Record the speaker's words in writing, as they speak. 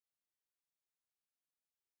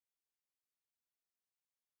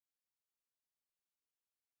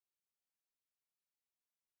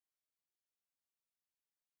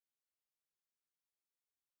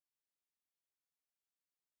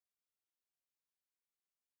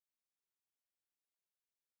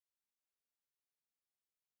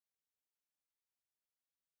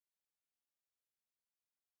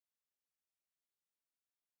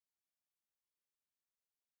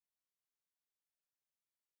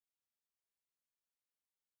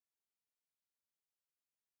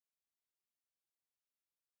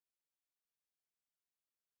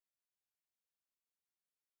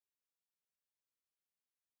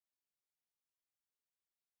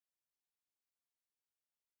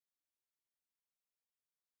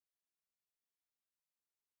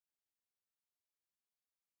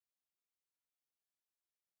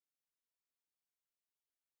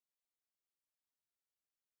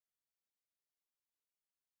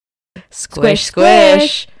Squish,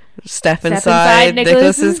 squish. Step inside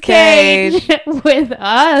Nicholas's cage. With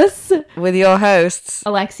us. With your hosts,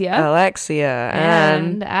 Alexia.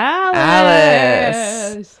 And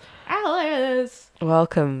Alice. Alice.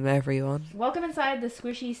 Welcome, everyone. Welcome inside the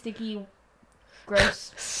squishy, sticky,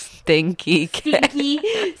 gross, stinky,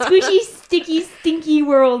 squishy, sticky, stinky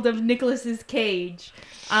world of Nicholas's cage.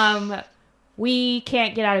 We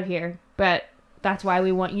can't get out of here, but that's why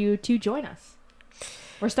we want you to join us.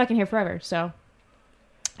 We're stuck in here forever, so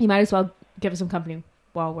you might as well give us some company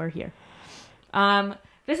while we're here.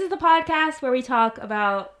 This is the podcast where we talk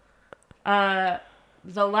about the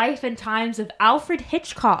life and times of Alfred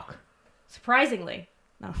Hitchcock. Surprisingly.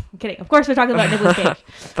 No, I'm kidding. Of course we're talking about Nicolas Cage.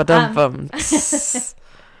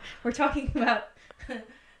 We're talking about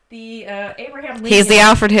the Abraham Lincoln. He's the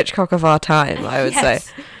Alfred Hitchcock of our time, I would say.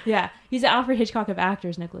 Yeah, he's the Alfred Hitchcock of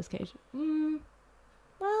actors, Nicolas Cage. Well,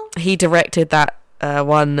 he directed that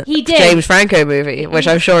one he did. James Franco movie, which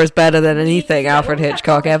I'm sure is better than anything Alfred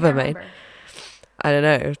Hitchcock ever made. I don't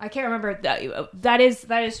know. I can't remember. That is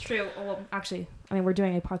true. Well, actually, I mean, we're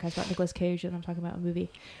doing a podcast about Nicolas Cage, and I'm talking about a movie.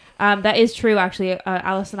 That is true, actually.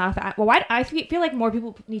 Alice and I. Well, I feel like more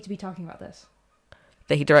people need to be talking about this.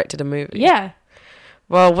 That he directed a movie. Yeah.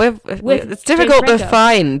 Well, it's difficult to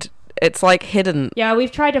find. It's like hidden. Yeah,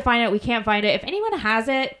 we've tried to find it. We can't find it. If anyone has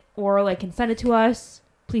it or like can send it to us,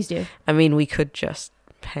 please do. I mean, we could just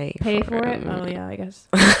pay for it. Oh yeah, I guess.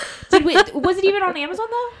 Was it even on Amazon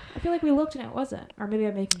though? I feel like we looked and it wasn't. Or maybe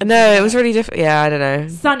I'm making. No, it was really different. Yeah, I don't know.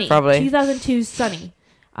 Sunny, probably 2002's Sunny.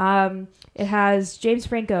 It has James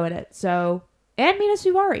Franco in it, and Mina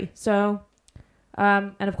Suvari,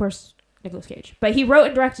 and of course Nicolas Cage. But he wrote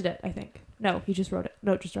and directed it, I think. No, he just wrote it.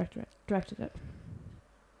 No, just directed it.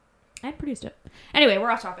 And produced it. Anyway, we're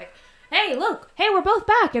off topic. Hey, look! Hey, we're both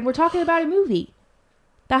back, and we're talking about a movie.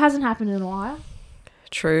 That hasn't happened in a while.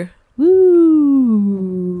 True.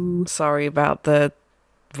 Woo! Sorry about the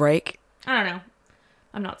break. I don't know.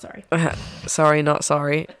 I'm not sorry. Sorry, not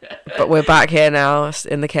sorry. But we're back here now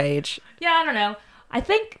in the cage. Yeah, I don't know. I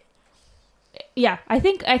think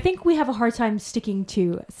we have a hard time sticking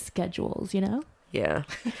to schedules, you know? Yeah.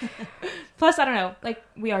 Plus, I don't know. Like,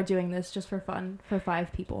 we are doing this just for fun for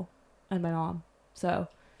 5 people and my mom. So,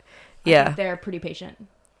 I think they're pretty patient.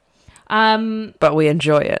 But we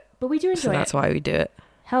enjoy it. But we do enjoy it. So that's why we do it.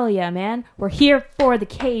 Hell yeah, man. We're here for the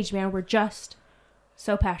cage, man. We're just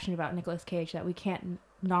so passionate about Nicolas Cage that we can't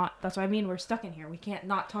not. That's what I mean. We're stuck in here. We can't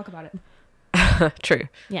not talk about it. True.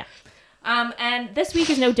 Yeah. And this week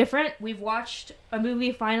is no different. We've watched a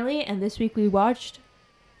movie finally, and this week we watched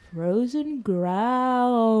Frozen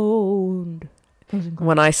Ground.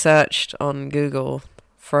 When I searched on Google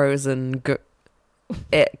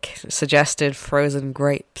it suggested frozen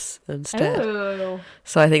grapes instead. Oh.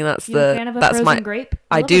 So I think that's grape?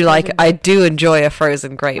 I do enjoy a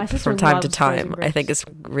frozen grape from time to time. I think it's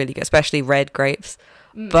really good, especially red grapes.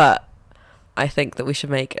 But I think that we should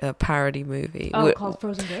make a parody movie. Called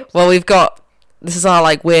Frozen Grapes? Well, this is our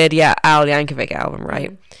like weird, Al Yankovic album,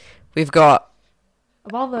 right? We've got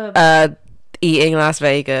of all the Eating Las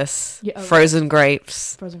Vegas, Frozen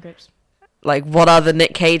Grapes. Frozen Grapes. Like, what are the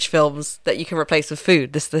Nick Cage films that you can replace with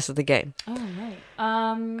food? This is the game. Oh, right.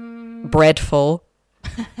 Breadful.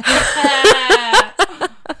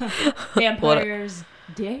 Vampire's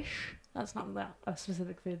Dish? That's not a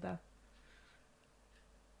specific food, though.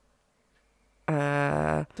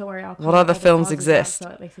 Don't worry, what other films exist? So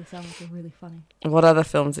it makes it sound like really funny. What other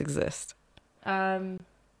films exist? Well,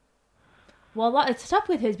 it's tough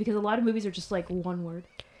with his because a lot of movies are just like one word.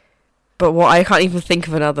 But I can't even think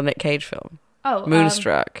of another Nick Cage film. Oh,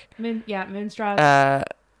 Moonstruck. Moonstruck.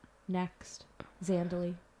 Next,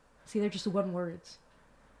 Zandali. See, they're just one words.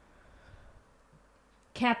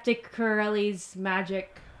 Captain Corelli's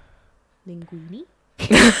Magic Linguini.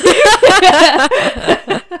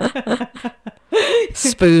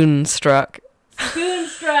 Spoonstruck.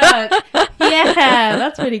 Yeah,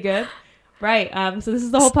 that's pretty good. Right. So this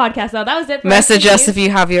is the whole podcast now. That was it. Message us if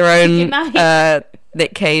you have your own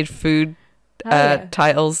Nick Cage food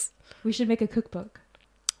titles. We should make a cookbook.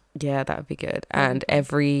 Yeah, that would be good. And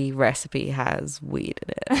every recipe has weed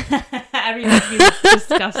in it. Every recipe is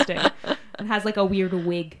disgusting. And has like a weird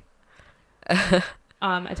wig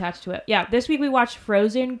attached to it. Yeah, this week we watched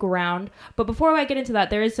Frozen Ground. But before I get into that,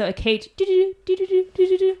 there is a cage update.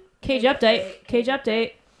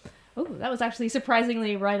 Oh, that was actually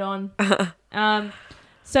surprisingly right on.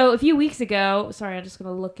 So a few weeks ago, sorry, I'm just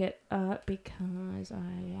going to look it up because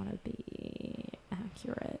I want to be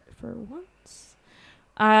accurate for once.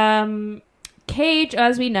 Cage,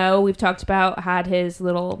 as we know, we've talked about, had his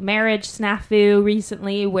little marriage snafu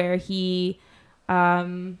recently where he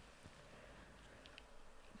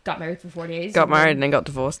got married for 4 days. Got married and then got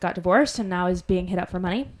divorced. Got divorced and now is being hit up for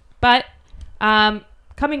money. But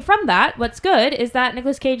coming from that, what's good is that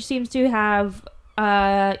Nicolas Cage seems to have,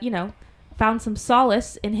 found some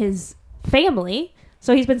solace in his family.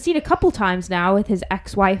 So he's been seen a couple times now with his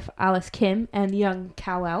ex-wife, Alice Kim, and young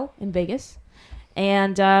Kal-El in Vegas.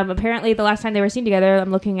 And apparently the last time they were seen together, I'm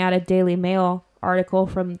looking at a Daily Mail article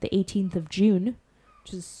from the 18th of June,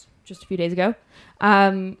 which is just a few days ago.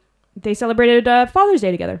 They celebrated Father's Day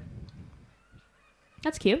together.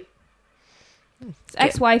 That's cute. His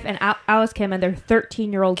ex-wife and Alice Kim and their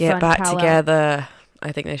 13-year-old son, Get back Kal-El. together.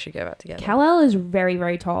 I think they should get back together. Kal-El is very,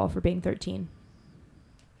 very tall for being 13.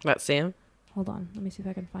 Let's see him. Hold on. Let me see if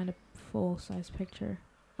I can find a full-size picture.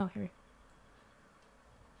 Oh, here.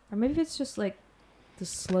 Or maybe it's just like the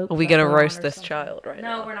slope. Are we going to roast this child right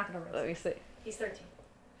now? No, we're not going to roast him. Let me see. He's 13.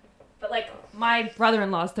 But like, my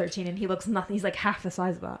brother-in-law is 13 and he looks nothing. He's like half the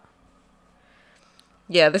size of that.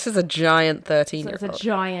 Yeah, this is a giant 13-year-old. So it's a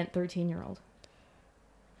giant 13-year-old.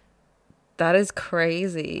 That is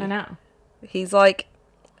crazy. I know. He's like...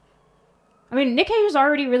 I mean, Nick Cage is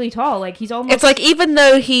already really tall. Like, he's almost... It's like, even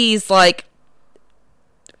though he's like...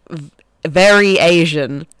 very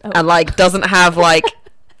Asian and like doesn't have like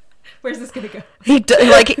where's this gonna go? You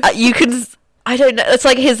can, I don't know, it's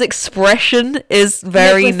like his expression is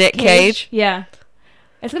very Nick Cage. Yeah,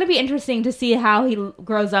 it's gonna be interesting to see how he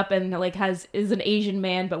grows up and like is an Asian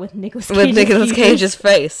man but with Nicolas Cage's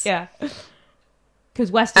face. Yeah,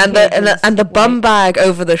 because West and the bum bag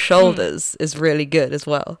over the shoulders is really good as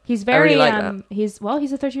well. He's very he's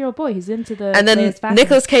a 13-year-old boy. He's into the and then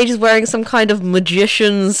Nicolas Cage is wearing some kind of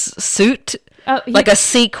magician's suit, like a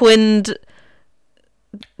sequined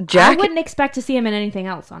jacket. I wouldn't expect to see him in anything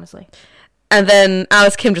else, honestly. And then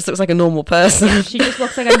Alice Kim just looks like a normal person. Yeah, she just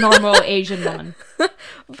looks like a normal Asian woman.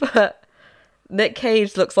 But Nick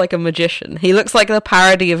Cage looks like a magician. He looks like the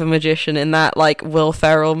parody of a magician in that like Will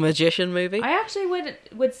Ferrell magician movie. I actually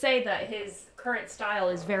would say that his current style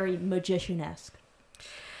is very magician-esque.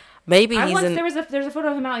 Maybe there's a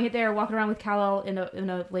photo of him out there walking around with Kal-El in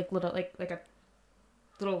a like little like a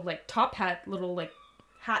little like top hat, little like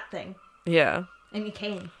hat thing. Yeah. And he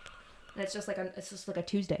came. And it's just like a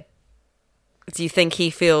Tuesday. Do you think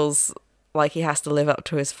he feels like he has to live up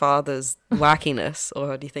to his father's wackiness,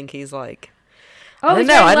 or do you think he's like? Oh, he's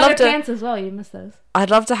wearing leather pants as well. You missed those.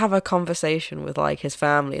 I'd love to have a conversation with like his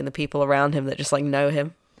family and the people around him that just like know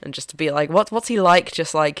him, and just to be like, what's he like,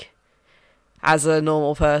 just like as a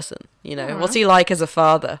normal person, you know? What's he like as a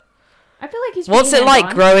father? I feel like he's. What's it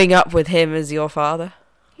like growing up with him as your father?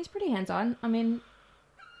 He's pretty hands-on. I mean,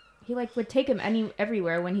 he like would take him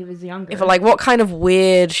everywhere when he was younger. But like, what kind of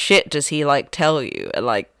weird shit does he like tell you, and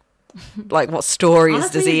like what stories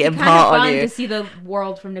honestly, does he impart kind of fun on you? To see the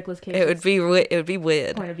world from Nicolas Cage's it would be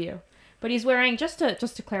weird point of view. But he's wearing, just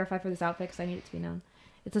to clarify for this outfit, because I need it to be known,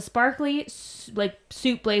 it's a sparkly like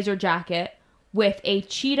suit blazer jacket with a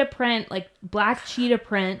cheetah print, like black cheetah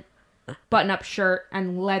print button-up shirt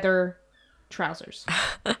and leather trousers.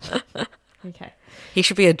 Okay. He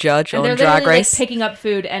should be a judge and on Drag Race. Like, picking up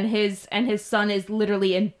food, and his son is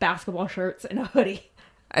literally in basketball shirts and a hoodie.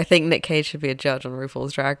 I think Nick Cage should be a judge on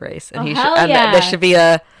RuPaul's Drag Race, and there should be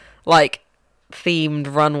a like themed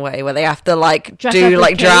runway where they have to like do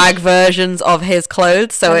like drag versions of his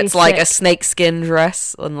clothes. So it's like a snakeskin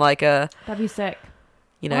dress and like a. That'd be sick.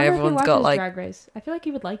 You know, everyone's got like Drag Race. I feel like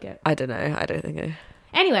he would like it. I don't know. I don't think so.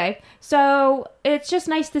 Anyway, so it's just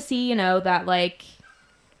nice to see, you know, that like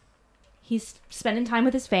he's spending time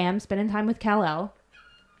with his fam, spending time with Kal-El,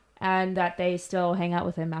 and that they still hang out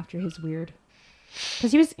with him after his weird.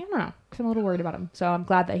 Because he was, I don't know, I'm a little worried about him. So I'm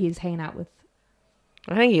glad that he's hanging out with.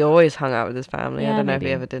 I think he always hung out with his family. Yeah, I don't know if he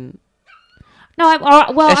ever didn't. No,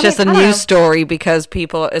 it's just a news story because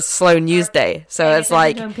it's slow news day. So it's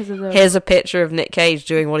like, here's a picture of Nick Cage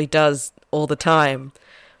doing what he does all the time,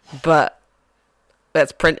 but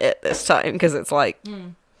let's print it this time because it's like,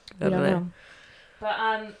 I don't know.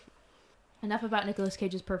 But enough about Nicolas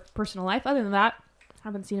Cage's personal life. Other than that, I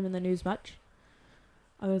haven't seen him in the news much,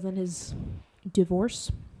 other than his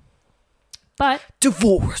divorce. But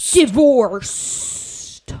divorced.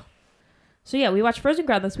 So yeah, we watched Frozen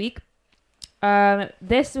Ground this week.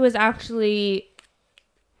 This was actually.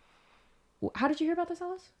 How did you hear about this,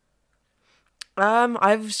 Alice?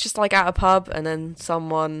 I was just like at a pub, and then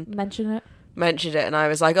someone mentioned it, and I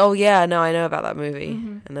was like, "Oh yeah, no, I know about that movie."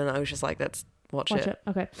 Mm-hmm. And then I was just like, "Let's watch it."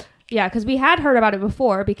 Okay, yeah, because we had heard about it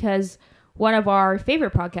before because one of our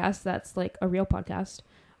favorite podcasts, that's like a real podcast,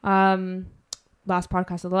 Last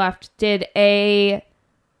Podcast on the Left, did a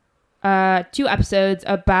 2 episodes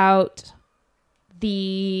about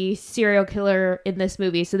the serial killer in this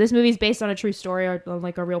movie. So this movie is based on a true story, or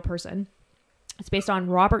like a real person. It's based on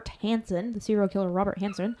Robert Hansen, the serial killer Robert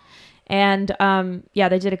Hansen. And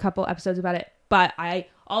they did a couple episodes about it. But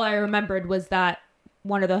all I remembered was that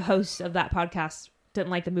one of the hosts of that podcast didn't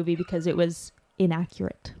like the movie because it was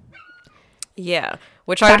inaccurate. Yeah,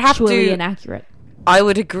 which I would have to... inaccurate. I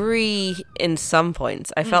would agree in some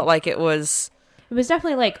points. I felt like it was... It was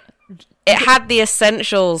definitely like... It had the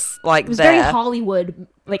essentials like there. It was very Hollywood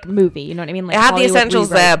like movie, you know what I mean? Like it had Hollywood the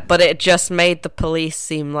essentials rewrite. there, but it just made the police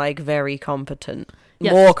seem like very competent.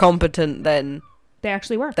 Yes. More competent than they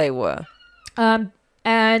actually were. They were.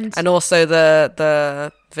 And also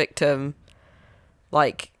the victim,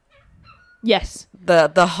 like... Yes.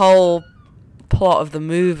 The whole plot of the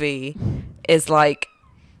movie is like...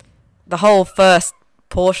 The whole first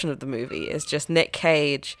portion of the movie is just Nick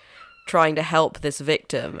Cage trying to help this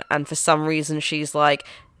victim, and for some reason she's like,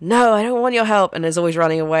 no, I don't want your help, and is always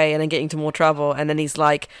running away and then getting into more trouble, and then he's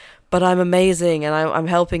like, but I'm amazing and I'm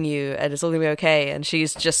helping you and it's all gonna be okay, and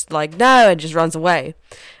she's just like, no, and just runs away.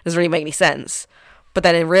 It doesn't really make any sense. But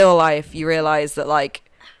then in real life you realize that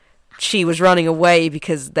like she was running away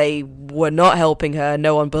because they were not helping her,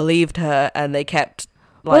 no one believed her, and they kept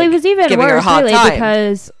like, well, it was even giving worse, her a hard really, time.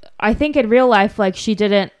 because I think in real life, like, she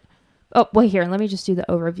didn't... Oh, wait, here, let me just do the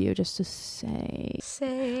overview just to say...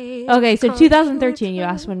 Okay, so 2013, you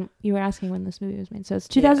were asking when this movie was made. So it's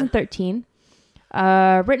 2013.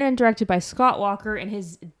 Yeah. Written and directed by Scott Walker in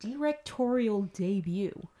his directorial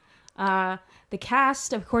debut. The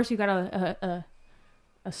cast, of course, we've got a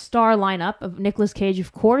star lineup of Nicolas Cage,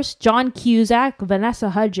 of course, John Cusack,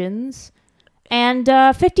 Vanessa Hudgens, and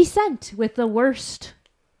 50 Cent with the worst...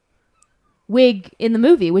 wig in the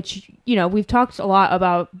movie, which, you know, we've talked a lot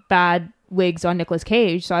about bad wigs on Nicolas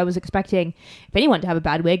Cage, so I was expecting if anyone to have a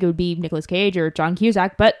bad wig, it would be Nicolas Cage or John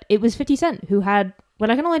Cusack, but it was 50 Cent, who had what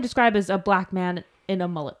I can only describe as a black man in a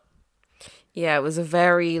mullet. Yeah, it was a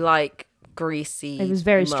very, like, greasy It was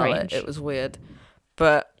very mullet. strange. It was weird.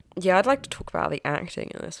 But, yeah, I'd like to talk about the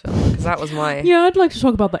acting in this film, because that was my... Yeah, I'd like to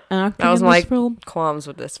talk about the acting in this film. Qualms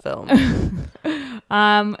with this film.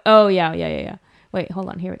 Oh, yeah. Wait, hold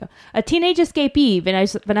on. Here we go. A teenage escapee,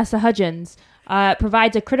 Vanessa Hudgens,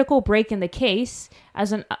 provides a critical break in the case.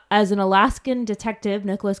 As an Alaskan detective,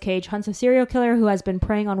 Nicolas Cage hunts a serial killer who has been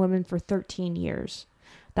preying on women for 13 years.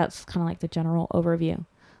 That's kind of like the general overview.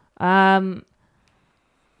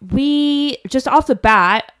 We just off the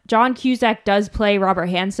bat, John Cusack does play Robert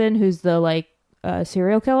Hansen, who's the like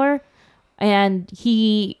serial killer, and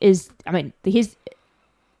he is. I mean, he's.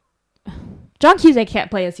 John Cusack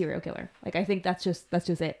can't play a serial killer. Like, I think that's just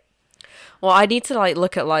it. Well, I need to like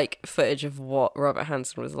look at like footage of what Robert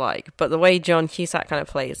Hansen was like, but the way John Cusack kind of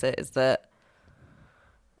plays it is that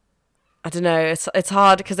I don't know. It's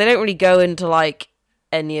hard because they don't really go into like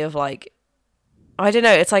any of like I don't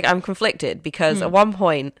know. It's like I'm conflicted because at one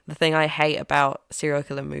point the thing I hate about serial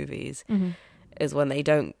killer movies is when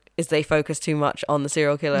they focus too much on the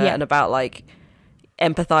serial killer and about like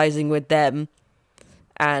empathizing with them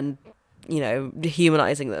and, you know,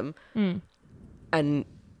 dehumanizing them, and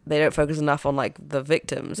they don't focus enough on like the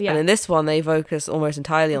victims. And in this one, they focus almost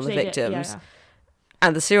entirely on the victims,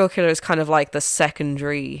 and the serial killer is kind of like the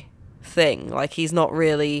secondary thing. Like, he's not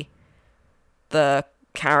really the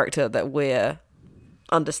character that we're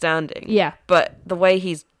understanding. Yeah, but the way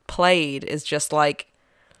he's played is just like,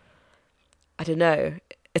 I don't know.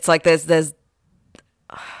 It's like there's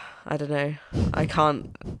I don't know. I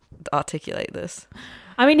can't articulate this.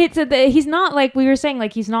 I mean, he's not like we were saying.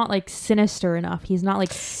 Like, he's not like sinister enough. He's not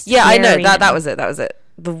like I know that was it.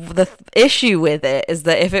 The issue with it is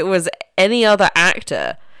that if it was any other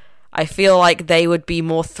actor, I feel like they would be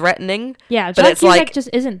more threatening. Yeah, John Cusack just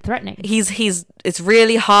isn't threatening. It's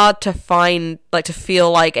really hard to find like to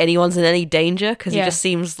feel like anyone's in any danger because he just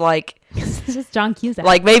seems like it's just John Cusack.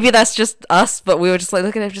 Like, maybe that's just us, but we were just like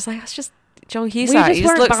looking at him, just like, that's just John Cusack. He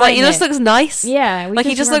just looks nice. Yeah, like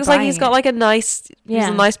he just looks like he's got like a nice. He's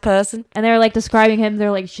a nice person. And they're like describing him.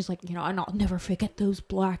 They're like, she's like, you know, I'll never forget those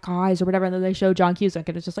black eyes or whatever. And then they show John Cusack,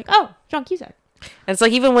 and it's just like, oh, John Cusack. And it's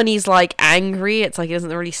like, even when he's like angry, it's like he doesn't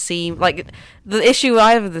really seem like the issue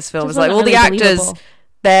I have with this film is like all the actors,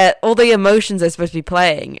 all the emotions they're supposed to be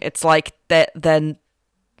playing. It's like that then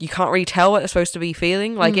you can't really tell what they're supposed to be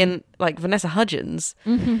feeling. Like in like Vanessa Hudgens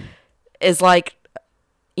is like,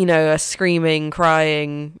 you know, a screaming,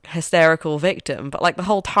 crying, hysterical victim, but like the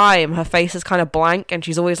whole time her face is kind of blank and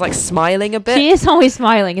she's always like smiling a bit. She is always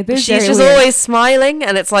smiling. She's just always smiling,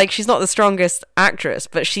 and it's like she's not the strongest actress,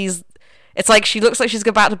 but it's like she looks like she's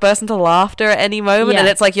about to burst into laughter at any moment, and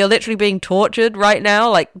it's like you're literally being tortured right now.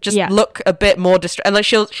 Like, just look a bit more and like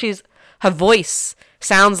her voice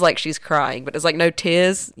sounds like she's crying, but there's like no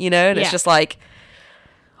tears, you know, and it's just like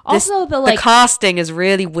also the casting is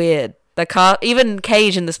really weird. Even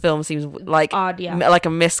Cage in this film seems like odd, yeah, like a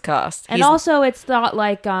miscast. And also it's not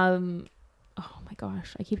like oh my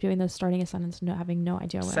gosh, I keep doing this, starting a sentence and having no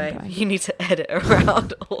idea where I'm going. You need to edit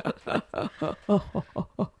around all of that.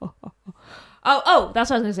 Oh,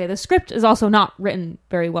 that's what I was gonna say. The script is also not written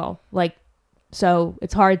very well, like, so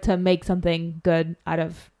it's hard to make something good out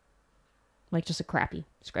of like just a crappy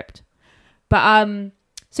script. But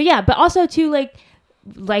so yeah, but also too, like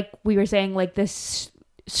we were saying, like, this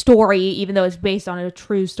story, even though it's based on a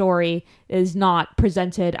true story, is not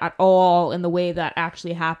presented at all in the way that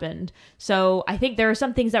actually happened. So I think there are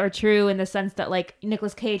some things that were true in the sense that, like,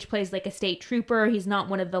 Nicolas Cage plays like a state trooper. He's not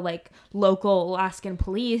one of the like local Alaskan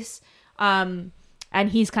police. And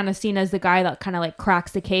he's kind of seen as the guy that kind of like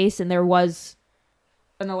cracks the case. And there was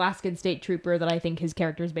an Alaskan state trooper that I think his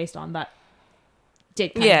character is based on that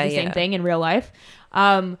did kind of the same thing in real life.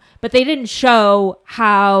 But they didn't show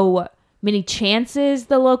how many chances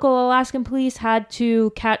the local Alaskan police had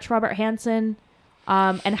to catch Robert Hansen,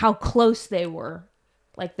 and how close they were.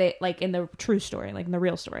 Like in the true story, like in the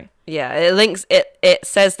real story. Yeah, it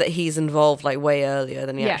says that he's involved like way earlier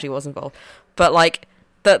than he actually was involved. But like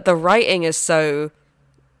the writing is so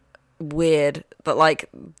weird that, like,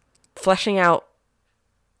 fleshing out,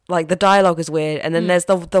 like, the dialogue is weird, and then there's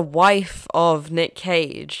the wife of Nick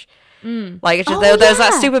Cage. Like, it's just, there's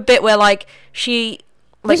that stupid bit where, like, she,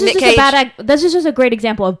 like, this is just a great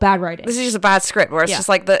example of bad writing. This is just a bad script where it's just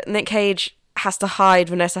like that Nick Cage has to hide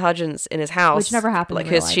Vanessa Hudgens in his house, which never happened, like,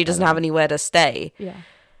 because she doesn't have anywhere to stay. Yeah,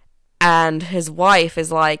 and his wife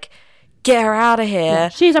is like, get her out of here. Yeah.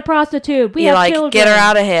 She's a prostitute. We have like, children. Get her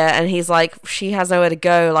out of here. And he's like, she has nowhere to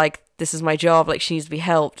go. Like, this is my job. Like, she needs to be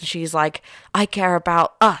helped. And she's like, I care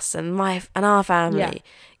about us and our family. Yeah.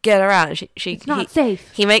 Get her out. And it's not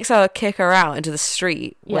safe. He makes her kick her out into the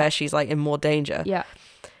street where she's like in more danger. Yeah.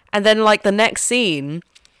 And then, like, the next scene,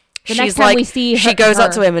 next time we see she goes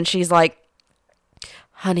up to him and she's like,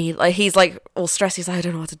 honey, like, he's like all stressed. He's like, I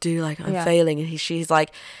don't know what to do. Like, I'm failing. And she's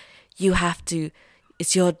like, you have to.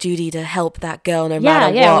 It's your duty to help that girl no matter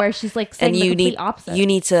what. Yeah, where she's like saying the complete opposite. You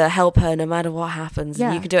need to help her no matter what happens. Yeah.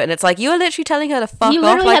 And you can do it. And it's like, you were literally telling her to fuck you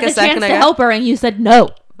off like a second ago. You literally had the chance to help her and you said no.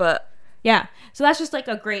 But yeah. So that's just like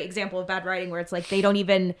a great example of bad writing where it's like they don't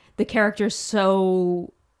even, the character's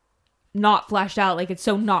so not fleshed out. Like, it's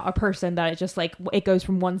so not a person that it just like, it goes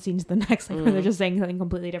from one scene to the next, like where they're just saying something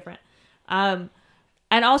completely different. And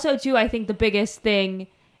also too, I think the biggest thing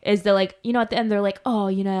is that, like, you know, at the end they're like, oh,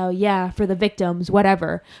 you know, yeah, for the victims,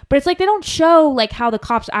 whatever. But it's like they don't show like how the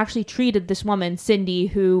cops actually treated this woman, Cindy,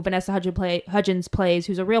 who Vanessa Hudgens plays,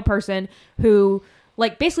 who's a real person who,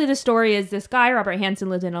 like, basically the story is this guy, Robert Hansen,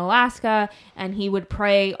 lived in Alaska, and he would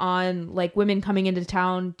prey on like women coming into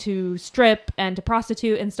town to strip and to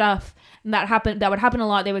prostitute and stuff. And that would happen a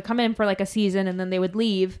lot. They would come in for like a season and then they would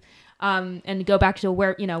leave and go back to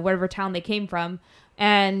wherever town they came from.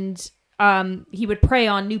 And he would prey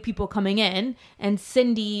on new people coming in, and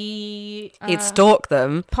Cindy... he'd stalk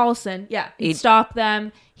them. Paulson, yeah. He'd stalk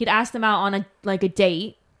them. He'd ask them out on a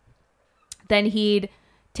date. Then he'd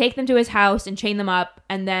take them to his house and chain them up,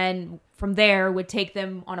 and then from there would take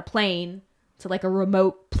them on a plane to like a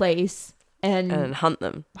remote place and hunt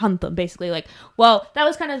them. Hunt them, basically. Like, well, that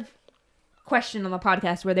was kind of questioned on the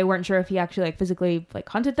podcast where they weren't sure if he actually like physically like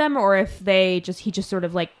hunted them or if he just sort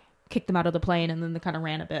of like kicked them out of the plane and then they kind of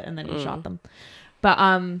ran a bit and then he shot them.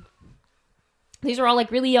 But these are all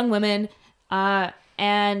like really young women,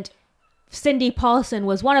 and Cindy Paulson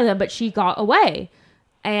was one of them, but she got away.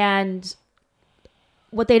 And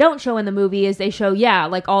what they don't show in the movie is they show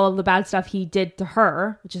like all of the bad stuff he did to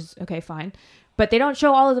her, which is okay, fine, but they don't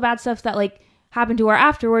show all of the bad stuff that like happened to her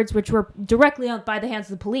afterwards, which were directly by the hands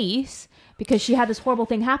of the police, because she had this horrible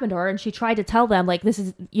thing happen to her and she tried to tell them like, this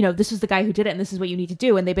is the guy who did it and this is what you need to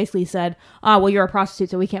do. And they basically said, oh, well, you're a prostitute,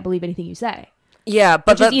 so we can't believe anything you say. Yeah,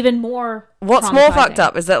 but which is even more what's more fucked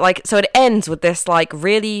up is that, like, so it ends with this like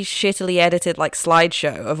really shittily edited like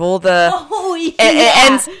slideshow of all the it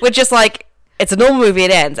ends with just like, it's a normal movie,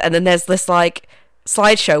 it ends, and then there's this like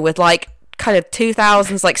slideshow with like kind of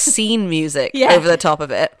 2000s like scene music over the top of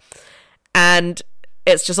it, and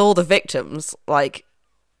it's just all the victims, like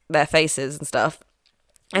their faces and stuff.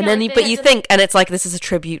 And then you think, and it's like, this is a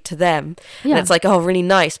tribute to them. Yeah. And it's like, oh, really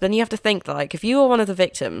nice. But then you have to think that, like, if you were one of the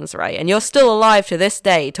victims, right, and you're still alive to this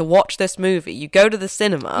day to watch this movie, you go to the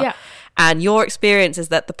cinema, and your experience is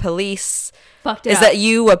that the police, that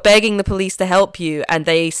you were begging the police to help you, and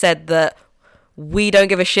they said that we don't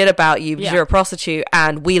give a shit about you because you're a prostitute,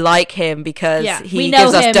 and we like him because he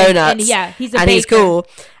gives us donuts, and he's a and baker. He's cool.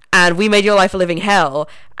 and we made your life a living hell,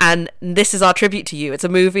 and this is our tribute to you. It's a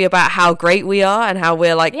movie about how great we are and how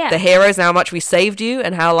we're like the heroes and how much we saved you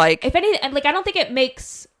and how like if anything, like I don't think it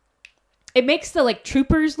makes the like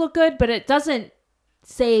troopers look good, but it doesn't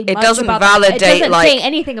say much about it doesn't say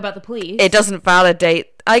anything about the police. It doesn't validate.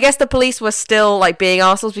 I guess the police were still like being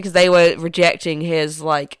assholes because they were rejecting his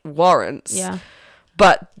like warrants. Yeah.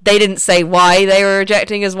 But they didn't say why they were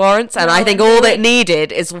rejecting his warrants, and I think all it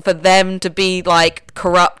needed is for them to be like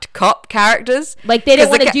corrupt cop characters. Like they didn't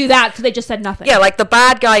want to do that, so they just said nothing. Yeah, like the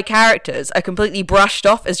bad guy characters are completely brushed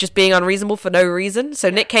off as just being unreasonable for no reason. So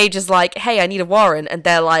Nick Cage is like, "Hey, I need a warrant," and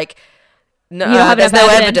they're like, "No, you don't have there's no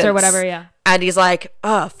evidence or whatever." Yeah. And he's like,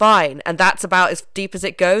 "Oh, fine," and that's about as deep as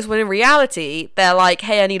it goes. When in reality, they're like,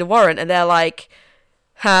 "Hey, I need a warrant," and they're like,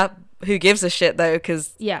 "Huh." Who gives a shit though?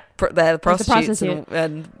 Because they're the prostitutes,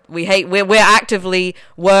 and we're actively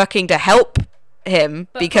working to help him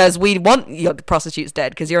because we want your prostitutes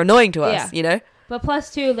dead because you're annoying to us, you know. But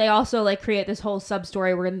plus two, they also like create this whole sub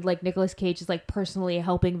story where like Nicolas Cage is like personally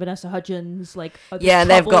helping Vanessa Hudgens, like and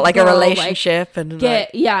they've got like a relationship like,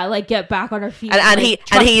 and get back on her feet and he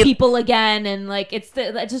trust people again, and like it's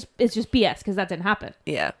just BS because that didn't happen.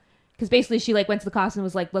 Yeah. Because basically she like went to the cops and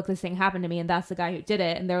was like, look, this thing happened to me and that's the guy who did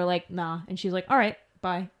it. And they were like, nah. And she's like, all right,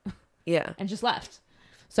 bye. Yeah. And just left.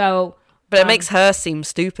 So. But it makes her seem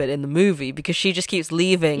stupid in the movie because she just keeps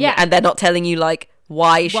leaving and they're not telling you like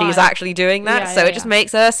why she's actually doing that. So it just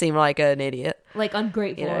makes her seem like an idiot. Like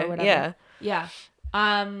ungrateful or whatever. Yeah.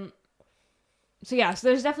 So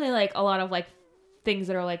there's definitely like a lot of like things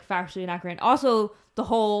that are like factually inaccurate. Also the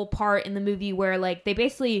whole part in the movie where like they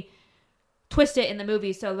basically twist it in the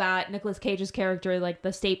movie so that Nicolas Cage's character, like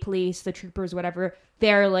the state police, the troopers, whatever,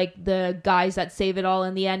 they're like the guys that save it all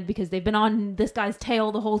in the end because they've been on this guy's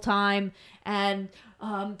tail the whole time, and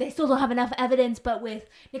they still don't have enough evidence, but with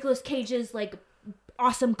Nicolas Cage's like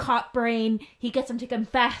awesome cop brain, he gets him to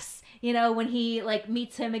confess, you know, when he like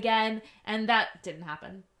meets him again, and that didn't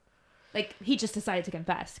happen. Like, he just decided to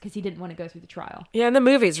confess because he didn't want to go through the trial. Yeah, and the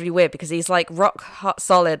movie is really weird because he's, like, rock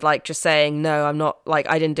solid, like, just saying, no, I'm not, like,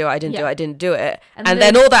 I didn't do it. And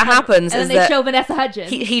then all that happens is that... And then they show Vanessa Hudgens.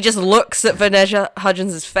 He just looks at Vanessa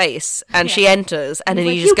Hudgens' face, and she enters, and then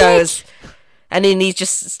like, he just goes... And then he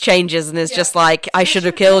just changes and is just like, I should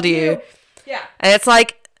have killed you. Yeah. And it's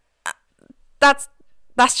like, that's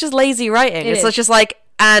just lazy writing. It's just like...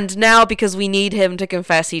 And now, because we need him to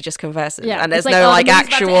confess, he just confesses. Yeah, and there's no, like,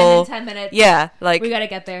 actual... About to end in 10 minutes. Yeah, like... We gotta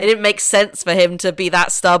get there. It didn't make sense for him to be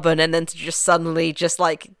that stubborn and then to just suddenly just,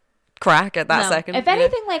 like, crack at that second. If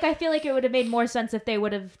anything, like, I feel like it would have made more sense if they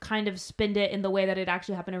would have kind of spinned it in the way that it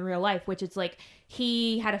actually happened in real life, which is, like,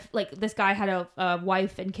 he had this guy had a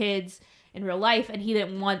wife and kids in real life, and he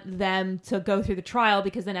didn't want them to go through the trial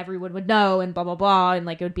because then everyone would know and blah, blah, blah, and,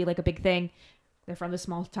 like, it would be, like, a big thing. They're from this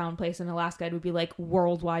small town place in Alaska. It would be like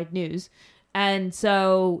worldwide news. And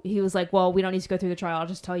so he was like, well, we don't need to go through the trial. I'll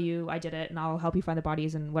just tell you I did it and I'll help you find the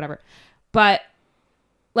bodies and whatever. But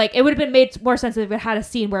like, it would have been made more sense if it had a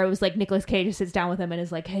scene where it was like Nicolas Cage sits down with him and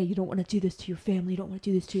is like, hey, you don't want to do this to your family. You don't want to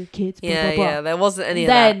do this to your kids. Blah, blah, blah. Yeah, there wasn't any of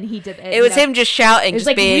that. Then he did it. It was him just shouting, just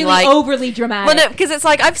like being really like... overly dramatic. Well, no, because it's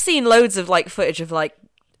like, I've seen loads of like footage of like...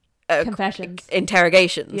 confessions.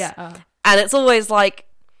 Interrogations. Yeah. And it's always like...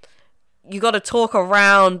 You got to talk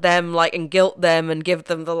around them, like, and guilt them and give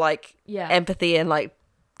them the, like, empathy and, like,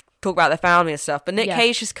 talk about their family and stuff. But Nick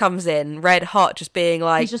Cage just comes in, red hot, just being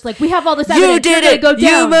like... He's just like, we have all this evidence. You did it! Go down.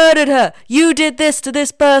 You murdered her! You did this to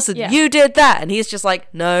this person! Yeah. You did that! And he's just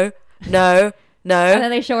like, no. And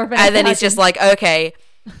then they show her... And then he's just like, okay,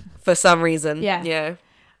 for some reason. Yeah.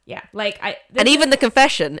 Yeah, like and even the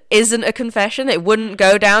confession isn't a confession. It wouldn't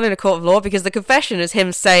go down in a court of law because the confession is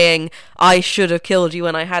him saying, I should have killed you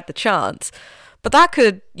when I had the chance. But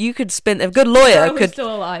you could spin, a good lawyer could,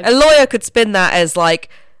 still alive. A lawyer could spin that as like,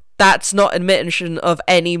 that's not admission of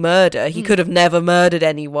any murder. He could have never murdered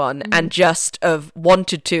anyone and just have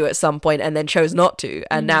wanted to at some point and then chose not to.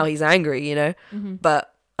 And now he's angry, you know?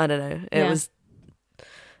 But I don't know.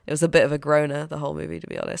 It was a bit of a groaner, the whole movie, to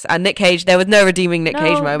be honest. And Nick Cage, there was no redeeming Nick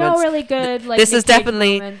Cage moments. No really good. Like, this is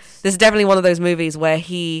definitely one of those movies where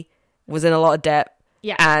he was in a lot of debt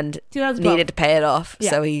and needed to pay it off,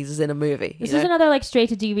 so he's in a movie. This is another like straight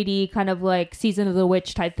to DVD kind of like Season of the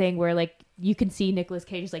Witch type thing where like you can see Nicolas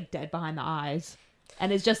Cage like dead behind the eyes,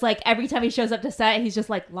 and it's just like every time he shows up to set, he's just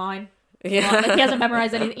like line. Yeah, like he hasn't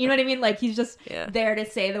memorized anything. You know what I mean? Like he's just there to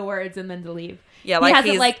say the words and then to leave. Yeah, like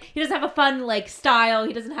he doesn't have a fun like style.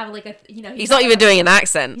 He doesn't have like a he's not even doing an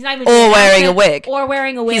accent. He's not even wearing a wig. Or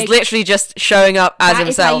wearing a wig. He's literally just showing up as himself. That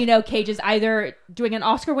is how you know Cage is either doing an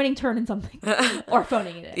Oscar-winning turn in something or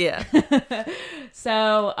phoning it in. Yeah.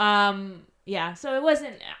 So Yeah, so it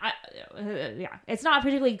wasn't. Yeah, it's not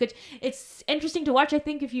particularly good. It's interesting to watch, I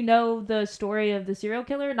think, if you know the story of the serial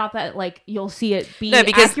killer. Not that like you'll see it be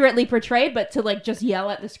accurately portrayed, but to like just yell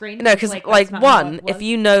at the screen. No, because like one, if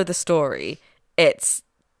you know the story, it's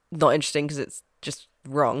not interesting because it's just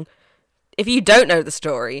wrong. If you don't know the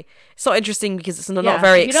story, it's not interesting because it's not a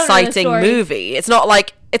very exciting movie. It's not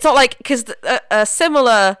like because a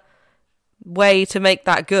similar way to make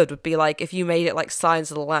that good would be like if you made it like Silence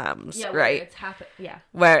of the Lambs, right?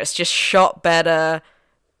 Where it's just shot better,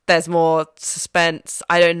 there's more suspense.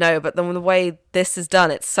 I don't know, but then the way this is done,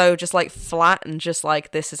 it's so just like flat and just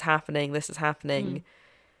like this is happening,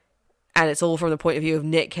 and it's all from the point of view of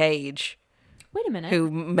Nick Cage. Wait a minute. Who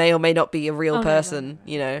may or may not be a real person,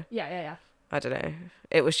 you know? Yeah. I don't know.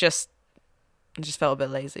 It just felt a bit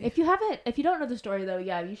lazy. If you don't know the story though,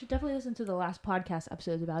 yeah, you should definitely listen to the last podcast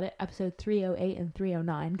episodes about it, episode 308 and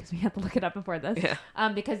 309, because we had to look it up before this. Yeah.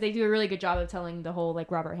 Because they do a really good job of telling the whole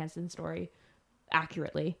like Robert Hansen story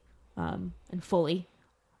accurately, and fully,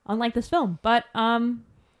 unlike this film. But I don't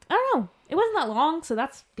know. It wasn't that long, so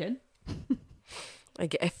that's good.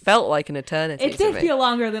 It felt like an eternity. It did feel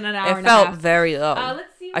longer than an hour and a half. It half. felt very long.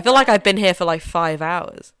 Let's see. I feel like I've been here for like 5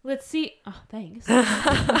 hours. Let's see. Oh, thanks.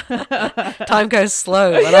 Time goes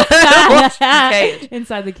slow when I watch the cage.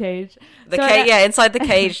 Inside the cage. Inside the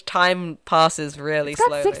cage, time passes really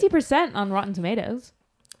slowly. It's got 60% on Rotten Tomatoes.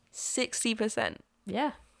 60%?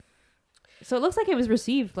 Yeah. So it looks like it was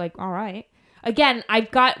received like all right. Again,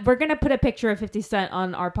 we're going to put a picture of 50 Cent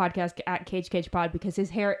on our podcast at Cage Pod because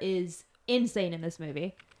his hair is insane in this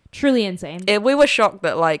movie. Truly insane. We were shocked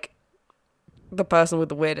that like the person with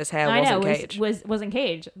the weirdest hair wasn't Cage. Wasn't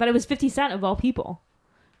Cage, but it was 50 Cent of all people.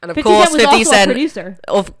 And of course, 50 Cent a producer.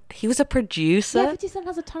 He was a producer. Yeah, 50 Cent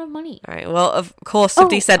has a ton of money. All right. Well, of course,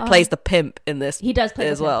 50 Cent plays the pimp in this. He does play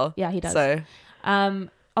as well. Yeah, he does. So,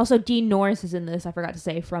 also Dean Norris is in this. I forgot to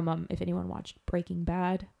say from if anyone watched Breaking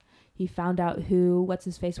Bad, he found out who what's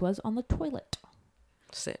his face was on the toilet.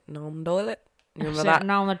 Sitting on the toilet. Remember that?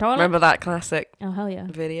 On the toilet? Remember that classic? Oh hell yeah!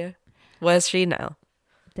 Video. Where's she now?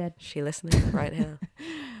 Dead. She listening right now.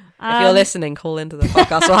 If you're listening, call into the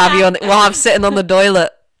podcast. We'll have you on. We'll have sitting on the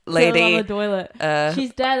toilet, lady. Sitting on the toilet.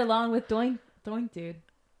 She's dead along with Doink dude.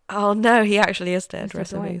 Oh no, he actually is dead.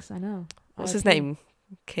 Mr. Doinks, I know. What's his name?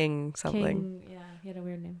 King something. Yeah, he had a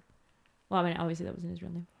weird name. Well, I mean, obviously that wasn't his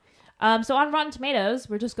real name. So on Rotten Tomatoes,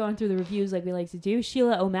 we're just going through the reviews like we like to do.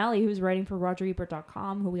 Sheila O'Malley, who's writing for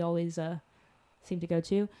RogerEbert.com, who we always seem to go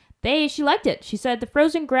to, she liked it. She said the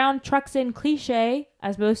frozen ground trucks in cliche,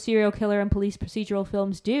 as most serial killer and police procedural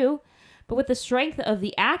films do, but with the strength of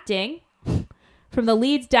the acting, from the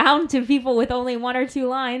leads down to people with only 1 or 2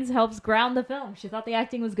 lines, helps ground the film. She thought the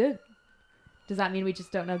acting was good. Does that mean we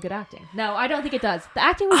just don't know good acting? No, I don't think it does. The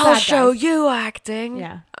acting was bad, I'll show you acting.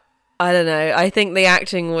 Yeah. I don't know. I think the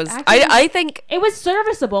acting was... I think... It was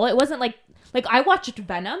serviceable. It wasn't like I watched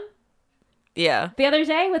Venom. Yeah. The other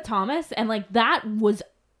day with Thomas, and like that was...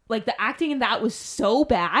 Like the acting in that was so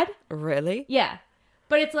bad. Really? Yeah.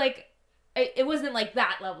 But it's like... It wasn't like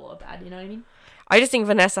that level of bad, you know what I mean? I just think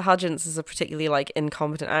Vanessa Hudgens is a particularly like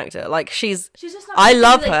incompetent actor. Like she's just not. I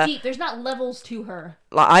love her. Deep. There's not levels to her.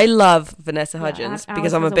 Like I love Vanessa Hudgens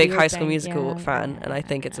because I'm a big High School Musical fan, and I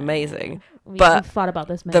think it's amazing. We've thought about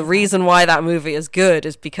this. The reason why that movie is good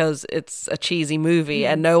is because it's a cheesy movie,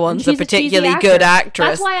 and no one's a particularly good actress.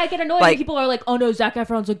 That's why I get annoyed when people are like, "Oh no, Zac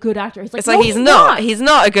Efron's a good actor." It's like he's not. He's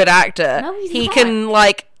not a good actor. No, he's he not. Can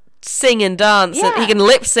like sing and dance. Yeah. And he can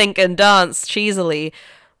lip sync and dance cheesily,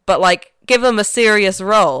 but like. Give them a serious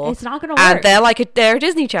role. It's not going to work. And they're a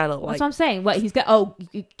Disney Channel. That's what I'm saying. What he's got?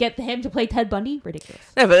 You get him to play Ted Bundy? Ridiculous.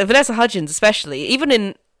 No, but Vanessa Hudgens, especially, even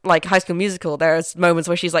in like High School Musical, there's moments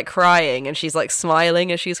where she's like crying and she's like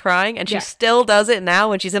smiling as she's crying, and she still does it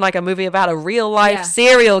now when she's in like a movie about a real life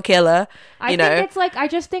serial killer. I think it's like I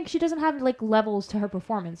just think she doesn't have like levels to her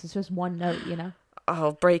performance. It's just one note, you know.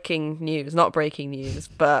 Oh, breaking news! Not breaking news,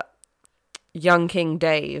 but Young King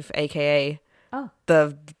Dave, aka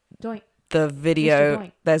the video,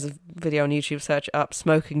 there's a video on YouTube, search up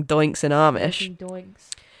Smoking Doinks in Amish.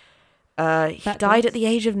 He died at the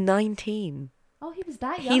age of 19. Oh, he was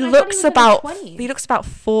that young? He looks about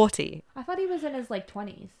 40. I thought he was in his like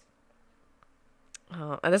 20s.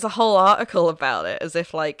 Oh, and there's a whole article about it as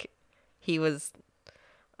if like he was...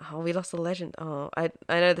 Oh, we lost a legend. Oh, I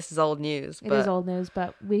know this is old news, but... It is old news,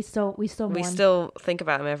 but we still mourn. We still think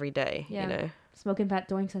about him every day, you know. Smoking fat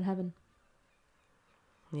doinks in heaven.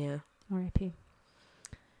 Yeah. R.I.P.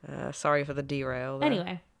 Sorry for the derail there.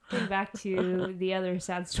 Anyway, getting back to the other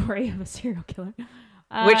sad story of a serial killer.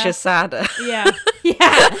 Which is sadder. Yeah.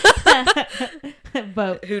 Yeah.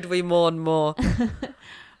 Both. Who'd we mourn more?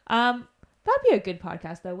 That'd be a good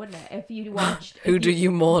podcast, though, wouldn't it? If you watched... Who do you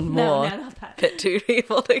mourn more? No, not that. Pit two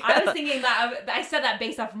people together. I was thinking that... I said that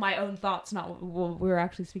based off of my own thoughts, not what we were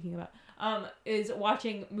actually speaking about. Is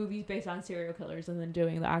watching movies based on serial killers and then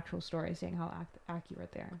doing the actual story, seeing how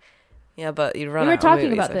accurate they are. Yeah, but you'd run we were out talking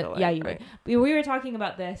of movies, about this. like, Yeah, you right? would. We were talking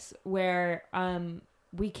about this where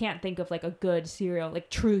we can't think of like a good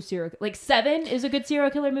true serial... Like Seven is a good serial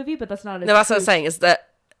killer movie, but that's not a... No, that's what I'm saying, is that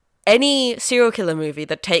any serial killer movie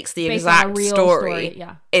that takes the exact story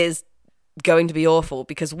is going to be awful,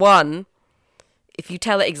 because one, if you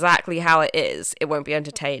tell it exactly how it is, it won't be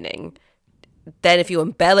entertaining. Then if you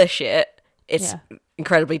embellish it, it's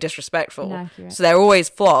incredibly disrespectful. Inaccurate. So they're always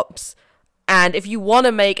flops. And if you want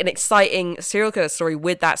to make an exciting serial killer story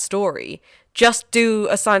with that story, just do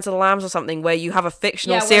a Silence of the Lambs or something where you have a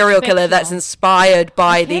fictional serial killer that's inspired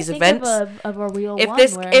by these events. Of a real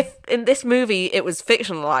if in this movie it was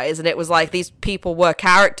fictionalized and it was like these people were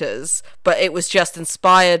characters, but it was just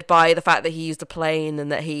inspired by the fact that he used a plane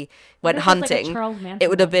and that he went hunting, it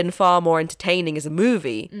would have been far more entertaining as a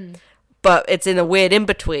movie. But it's in a weird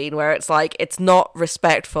in-between where it's like, it's not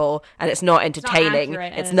respectful and it's not entertaining.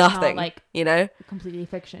 It's nothing, not, like, you know? Completely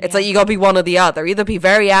fiction. It's like, you gotta be one or the other. Either be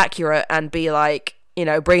very accurate and be like, you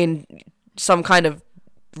know, bringing some kind of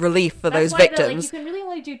relief for those victims. You can really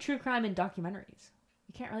only do true crime in documentaries.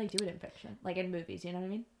 You can't really do it in fiction. Like in movies, you know what I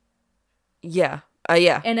mean? Yeah.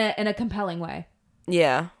 Yeah. In a compelling way.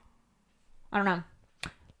 Yeah. I don't know.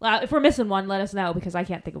 Well, if we're missing one, let us know, because I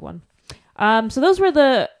can't think of one. So those were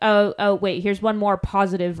the... wait, here's one more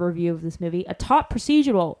positive review of this movie. A top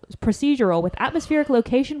procedural with atmospheric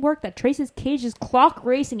location work that traces Cage's clock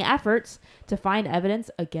racing efforts to find evidence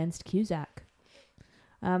against Cusack.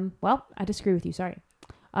 Well, I disagree with you, sorry.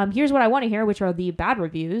 Here's what I want to hear, which are the bad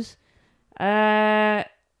reviews. The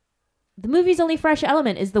movie's only fresh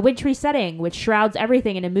element is the wintry setting, which shrouds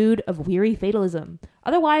everything in a mood of weary fatalism.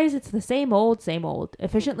 Otherwise, it's the same old,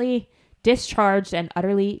 efficiently discharged and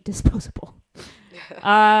utterly disposable.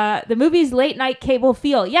 The movie's late night cable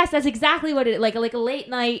feel. Yes, that's exactly what it is. Like a late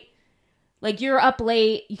night, like you're up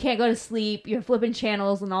late, you can't go to sleep, you're flipping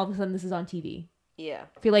channels, and all of a sudden this is on TV. Yeah.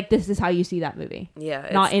 I feel like this is how you see that movie. Yeah.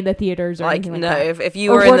 Not in the theaters or anything like that. If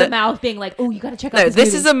you were in word of mouth being like, oh, you gotta check out this movie.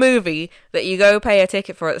 This is a movie that you go pay a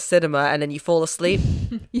ticket for at the cinema and then you fall asleep.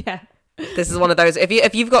 Yeah. This is one of those.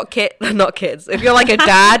 If you've got not kids, if you're like a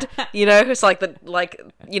dad, you know, it's like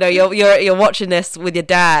you're watching this with your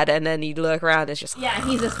dad, and then you look around, it's just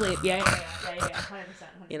he's asleep. Yeah, 100%.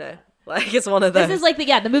 You know, like it's one of those. This is like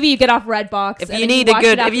the movie you get off Redbox. If you need a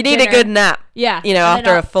good nap, you know,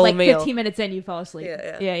 after a full meal, 15 minutes in, you fall asleep.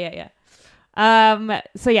 Yeah.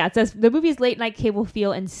 So it says the movie's late night cable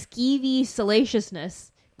feel and skeevy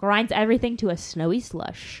salaciousness grinds everything to a snowy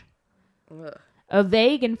slush. Ugh. A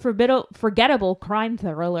vague and forgettable crime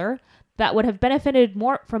thriller that would have benefited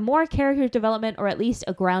from more character development, or at least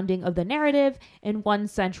a grounding of the narrative in one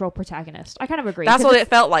central protagonist. I kind of agree. That's what it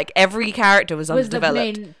felt like. Every character was underdeveloped.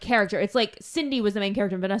 Was the main character. It's like Cindy was the main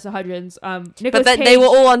character, Vanessa Hudgens. But they were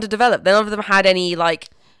all underdeveloped. None of them had any like...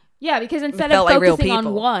 Yeah, because instead of focusing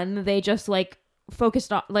on one, they just like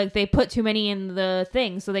focused on... Like they put too many in the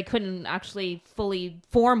thing, so they couldn't actually fully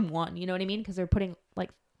form one. You know what I mean? Because they're putting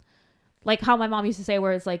like how my mom used to say,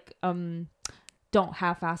 where it's like, don't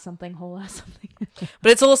half-ass something, whole-ass something.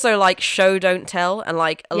 But it's also like show, don't tell. And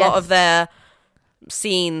like a lot of their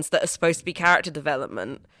scenes that are supposed to be character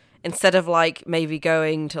development, instead of like maybe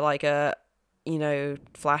going to like a, you know,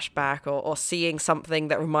 flashback or seeing something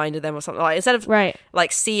that reminded them or something, like instead of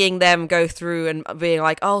like seeing them go through and being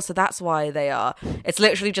like, oh, so that's why they are. It's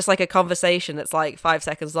literally just like a conversation that's like 5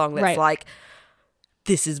 seconds long. That's like,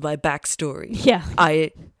 this is my backstory. Yeah.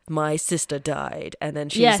 My sister died, and then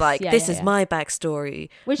she's this is my backstory.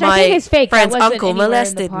 Which I think is fake. Friend's uncle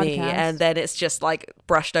molested me, and then it's just like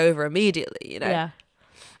brushed over immediately, you know?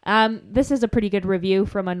 Yeah. This is a pretty good review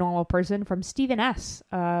from a normal person, from Stephen S.,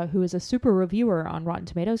 who is a super reviewer on Rotten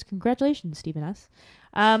Tomatoes. Congratulations, Stephen S.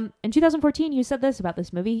 In 2014, you said this about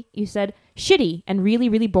this movie. You said, shitty and really,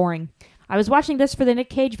 really boring. I was watching this for the Nick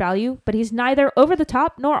Cage value, but he's neither over the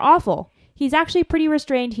top nor awful. He's actually pretty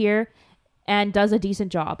restrained here and does a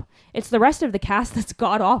decent job. It's the rest of the cast that's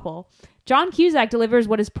god-awful. John Cusack delivers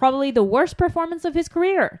what is probably the worst performance of his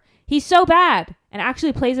career. He's so bad, and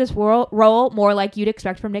actually plays this role more like you'd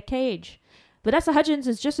expect from Nick Cage. Vanessa Hudgens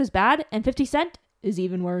is just as bad, and 50 Cent is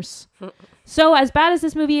even worse. So, as bad as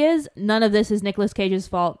this movie is, none of this is Nicolas Cage's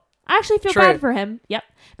fault. I actually feel bad for him,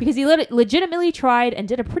 because he legitimately tried and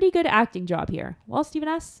did a pretty good acting job here. Well, Stephen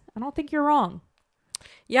S., I don't think you're wrong.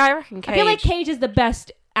 Yeah, I reckon Cage... I feel like Cage is the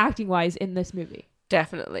best acting-wise in this movie.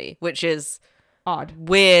 Definitely, which is odd.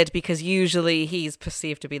 Weird, because usually he's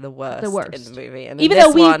perceived to be the worst in the movie. And even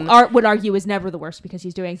though we would argue is never the worst because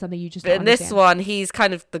he's doing something you just don't understand. In this one, he's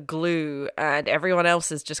kind of the glue and everyone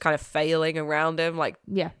else is just kind of failing around him. Like,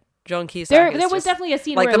 yeah. John Cusack there was definitely a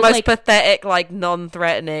scene like where the most like, pathetic, like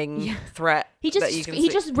threat. He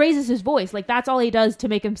just raises his voice. Like, that's all he does to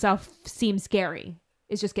make himself seem scary.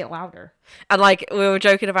 Is just get louder. And like we were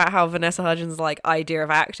joking about how Vanessa Hudgens' like idea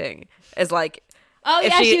of acting is like, oh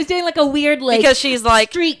yeah, she was doing like a weird like because she's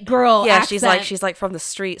like street girl. Yeah, accent. she's like from the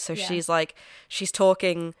street, so she's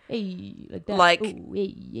talking like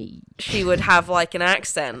she would have like an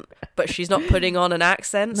accent, but she's not putting on an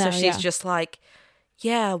accent, so she's just like,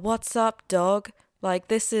 yeah, what's up, dog? Like,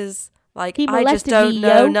 this is like, I just don't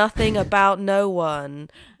know nothing about no one.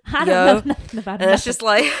 I don't know nothing about and nothing. It's just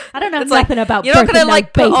like, I don't know nothing about you're not gonna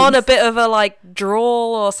like put on a bit of a like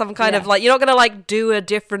drawl or some kind of like, you're not gonna like do a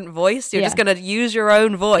different voice, you're just gonna use your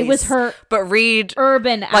own voice. It was her but read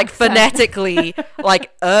urban like accent. Phonetically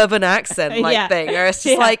like urban accent like thing, or it's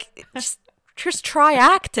just like just try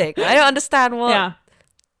acting. I don't understand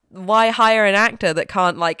why hire an actor that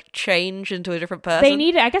can't like change into a different person.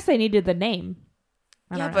 I guess they needed the name.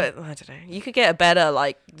 But I don't know. You could get a better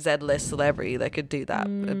like Z-list celebrity that could do that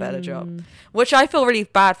a better job. Which I feel really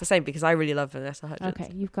bad for saying because I really love Vanessa Hudgens.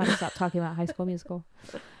 Okay, you've got to stop talking about High School Musical.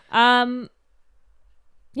 Yeah,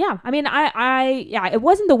 I mean, it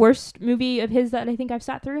wasn't the worst movie of his that I think I've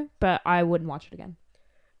sat through, but I wouldn't watch it again.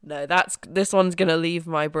 No, this one's gonna leave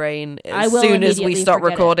my brain as soon as we stop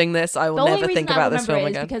recording this. I will never think about this film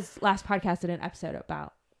again. Because last podcast did an episode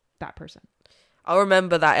about that person. I'll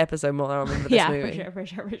remember that episode more than I'll remember this movie. Yeah, for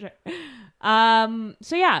sure.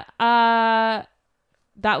 So yeah,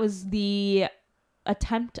 that was the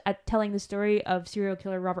attempt at telling the story of serial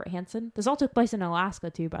killer Robert Hansen. This all took place in Alaska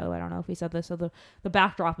too, by the way. I don't know if we said this. So the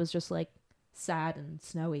backdrop is just like sad and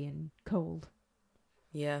snowy and cold.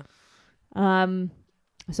 Yeah.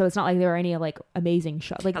 So it's not like there were any like amazing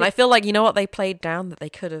shots. Like, and I feel like, you know what, they played down that they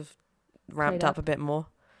could have ramped up a bit more.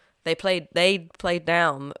 They played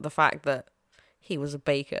down the fact that he was a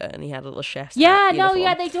baker and he had a little chef's hat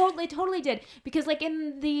uniform. They totally did, because like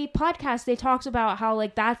in the podcast they talked about how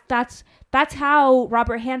like that's how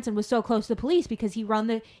Robert Hansen was so close to the police, because he ran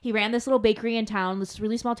this little bakery in town, this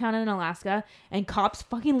really small town in Alaska, and cops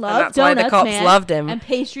fucking loved donuts, why the cops loved him, and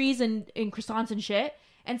pastries and croissants and shit,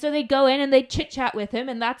 and so they'd go in and they'd chit chat with him,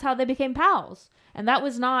 and that's how they became pals. And that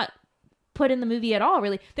was not put in the movie at all,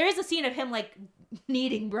 really. There is a scene of him like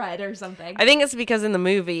kneading bread or something. I think it's because in the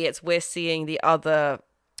movie we're seeing the other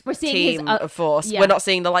team of force. Yeah. We're not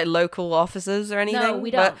seeing the like local officers or anything. No,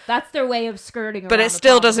 we don't. That's their way of skirting around. But it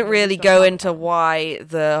still doesn't really go into why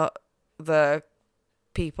the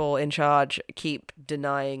people in charge keep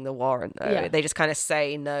denying the warrant though. Yeah. They just kind of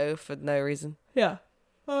say no for no reason. Yeah.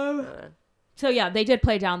 So yeah, they did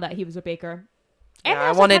play down that he was a baker. And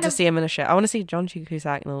I wanted to see him in a chef. I want to see John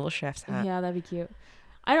Cusack in a little chef's hat. Yeah, that'd be cute.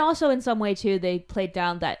 And also, in some way, too, they played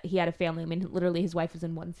down that he had a family. I mean, literally, his wife was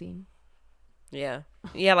in one scene. Yeah.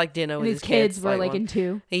 Yeah, like dinner with his kids were, like in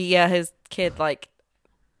two. His kid, like,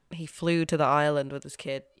 he flew to the island with his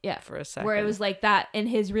kid for a second. Where it was like that, in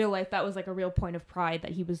his real life, that was, like, a real point of pride,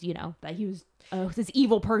 that he was, this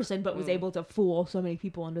evil person, but was able to fool so many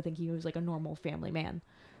people into thinking he was, like, a normal family man.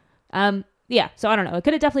 Yeah, so I don't know. It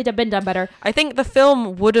could have definitely been done better. I think the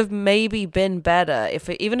film would have maybe been better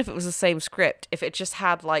even if it was the same script. If it just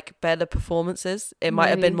had like better performances, it might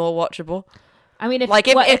have been more watchable. I mean,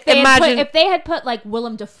 if they had put like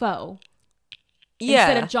Willem Dafoe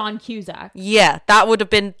instead of John Cusack, that would have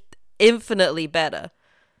been infinitely better.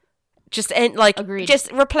 Just Agreed.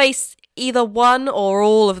 Just replace either one or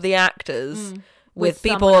all of the actors with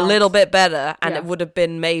people a little bit better, and it would have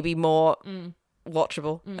been maybe more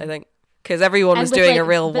watchable. I think. Because everyone was doing a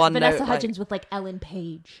real one note. Vanessa Hudgens with like Ellen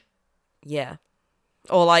Page. Yeah.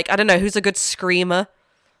 Or like, I don't know, who's a good screamer?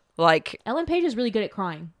 Like Ellen Page is really good at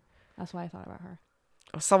crying. That's why I thought about her.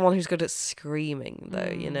 Or someone who's good at screaming,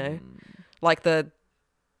 though, you know? Like the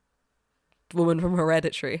woman from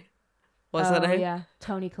Hereditary. What's her name? Yeah.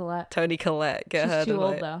 Toni Collette. Get her. She's too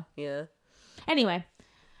old, though. Yeah. Anyway.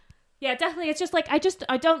 Yeah, definitely. It's just like, I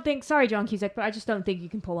don't think, sorry, John Cusack, but I just don't think you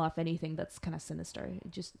can pull off anything that's kind of sinister.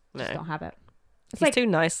 Just don't have it. He's like, too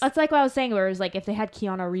nice. That's like what I was saying, where it was like, if they had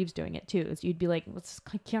Keanu Reeves doing it too, you'd be like, what's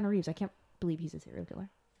Keanu Reeves? I can't believe he's a serial killer.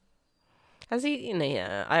 Has he?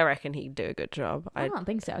 Yeah, I reckon he'd do a good job. I don't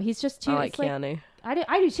think so. He's just too. I like Keanu. I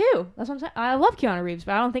do too. That's what I'm saying. I love Keanu Reeves,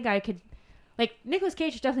 but I don't think I could. Like, Nicolas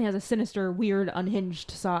Cage definitely has a sinister, weird, unhinged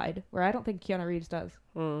side, where I don't think Keanu Reeves does.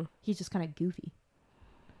 He's just kind of goofy.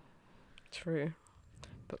 True.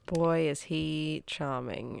 But boy, is he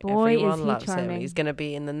charming. Boy, Everyone is he loves charming. him. He's going to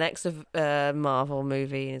be in the next Marvel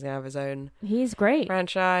movie. He's going to have his own He's great.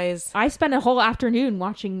 franchise. I spent a whole afternoon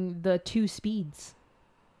watching the 2 Speeds.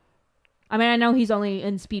 I mean, I know he's only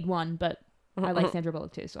in Speed 1, but I like Sandra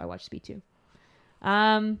Bullock too, so I watched Speed 2.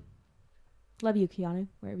 Love you, Keanu,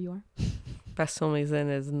 wherever you are. Best film he's in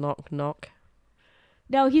is Knock Knock.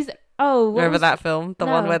 No, he's... Oh, remember that film? The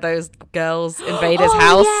one where those girls invade his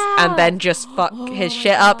house and then just fuck his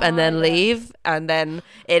shit up and then leave, and then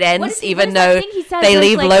it ends even though they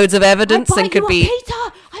leave loads of evidence and could be...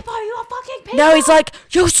 I bought you a fucking pizza! No, he's like,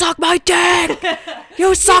 you suck my dick!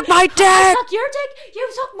 You suck my dick! I suck your dick! You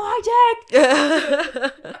suck my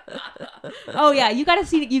dick! Oh yeah, you gotta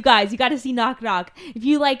see Knock Knock. If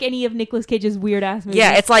you like any of Nicolas Cage's weird ass movies.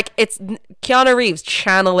 Yeah, it's Keanu Reeves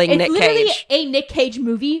channeling Nick Cage. It's literally a Nick Cage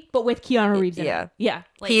movie, but with Keanu Reeves in it. Yeah.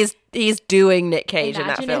 Like, he's doing Nick Cage in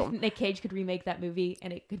that film. Imagine if Nick Cage could remake that movie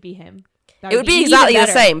and it could be him. It would be exactly the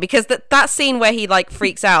same, because that scene where he like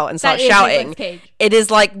freaks out and starts shouting, it is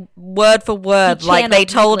like word for word, like they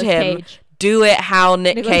told him, do it how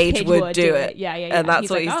Nick Cage would do it. Yeah. And that's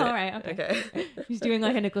what he's doing. All right, okay. He's doing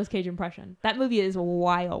like a Nicolas Cage impression. That movie is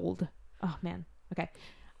wild. Oh man. Okay.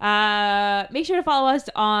 Make sure to follow us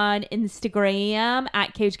on Instagram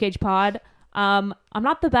at CageCagePod. I'm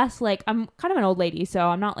not the best, like, I'm kind of an old lady, so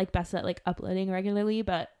I'm not like best at like uploading regularly,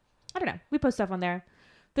 but I don't know. We post stuff on there.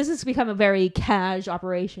 This has become a very cash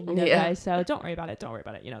operation, you know, guys. So don't worry about it.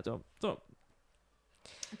 You know,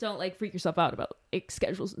 don't like freak yourself out about like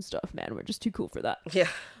schedules and stuff, man. We're just too cool for that. Yeah.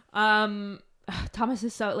 Thomas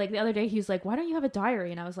is so like the other day he was like, "Why don't you have a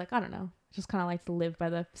diary?" And I was like, "I don't know. Just kind of like to live by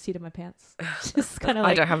the seat of my pants." Just kind of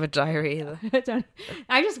like I don't have a diary either.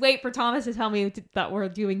 I just wait for Thomas to tell me that we're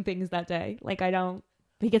doing things that day. Like I don't.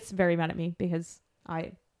 He gets very mad at me because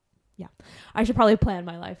I should probably plan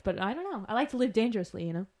my life, but I don't know. I like to live dangerously,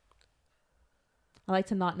 you know? I like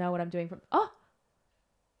to not know what I'm doing from... Oh!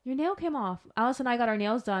 Your nail came off. Alice and I got our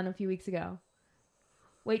nails done a few weeks ago.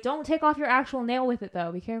 Wait, don't take off your actual nail with it,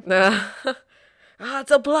 though. Be careful. It's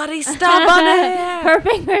a bloody stub on it! Her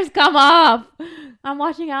fingers come off! I'm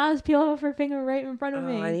watching Alice peel off her finger right in front of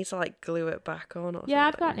me. I need to, like, glue it back on or something.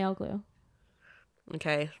 I've got nail glue.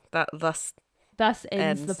 Okay, Thus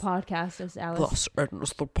ends the podcast, as Alice. Thus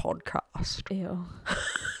ends the podcast. Ew.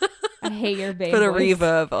 I hate your baby. Put a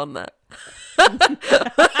reverb on that.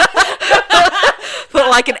 Put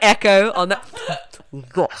like an echo on that.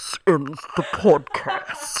 Thus ends the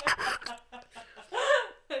podcast.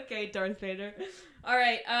 Okay, Darth Vader. All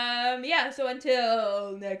right. So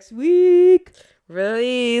until next week.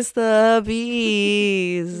 Release the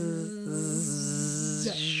bees.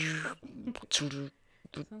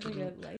 Sounds like a